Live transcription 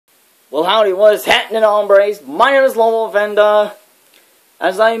Well, howdy, what is happening, hombres? My name is Lone Wolf, and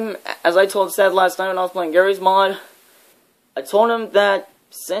as I told Seth last night when I was playing Gary's mod, I told him that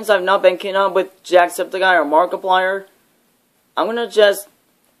since I've not been keeping up with Jacksepticeye or Markiplier, I'm gonna just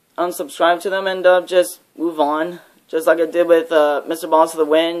unsubscribe to them and just move on, just like I did with Mr. Boss of the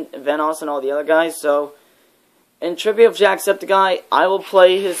Wind, Venos, and all the other guys. So, in tribute of Jacksepticeye, I will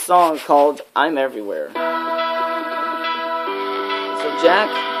play his song called "I'm Everywhere." So,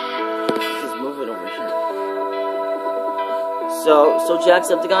 Jack. So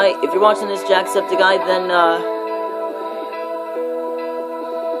Jacksepticeye, if you're watching this, Jacksepticeye,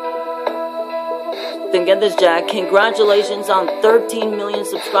 then get this, Jack. Congratulations on 13 million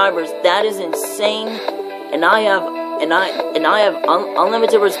subscribers. That is insane, and I have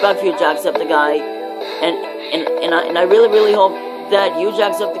unlimited respect for you, Jacksepticeye, and I really hope that you,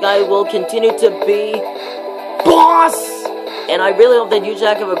 Jacksepticeye, will continue to be boss. And I really hope that you,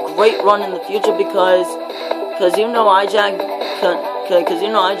 Jack, have a great run in the future because you know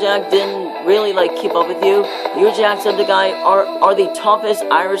Jack didn't really keep up with you. You, Jacksepticeye, are the toughest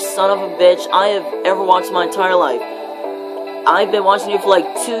Irish son of a bitch I have ever watched my entire life. I've been watching you for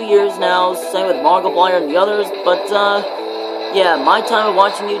 2 years now, same with Markiplier and the others, but yeah, my time of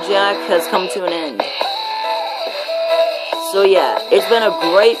watching you, Jack, has come to an end. So yeah, it's been a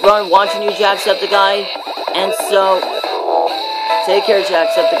great run watching you, Jacksepticeye, and so take care,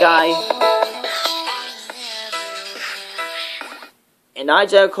 Jacksepticeye. And I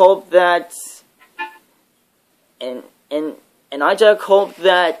just hope that, and I just hope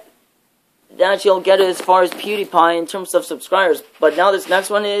that you'll get it as far as PewDiePie in terms of subscribers. But now this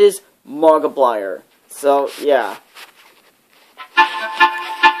next one is Markiplier. So yeah.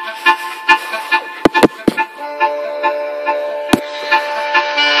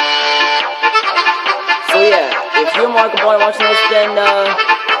 So yeah, if you're Markiplier watching this, then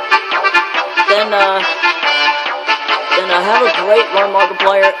have a great run,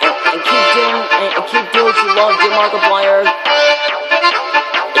 Markiplier, and keep doing what you love, dear Markiplier.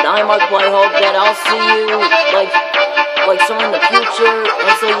 And I, Markiplier, hope that I'll see you somewhere in the future.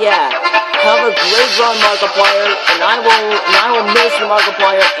 And so yeah, have a great run, Markiplier, and I will miss you,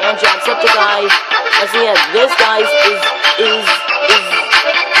 Markiplier, and Jacksepticeye. And so yeah, this guys is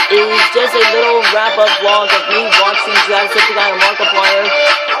just a little wrap-up vlog of me watching Jacksepticeye and Markiplier.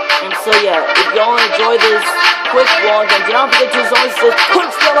 And so yeah, if y'all enjoy this quick vlog, then do not forget to always just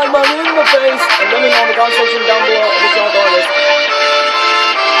punch that like button in the face, and let me know in the comment section down below if y'all enjoy this.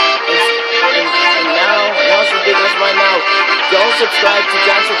 And now some big ones right now. Go subscribe to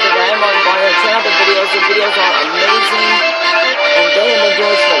Jacksepticeye and Markiplier and check out the videos. The videos are amazing, and they have been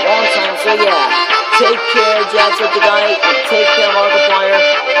doing this for a long time. So yeah, take care, Jacksepticeye, and take care, Markiplier,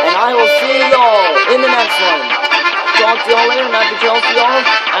 and I will see y'all in the next one. Talk to y'all later, and happy trails to y'all,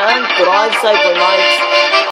 and drive safely, mates.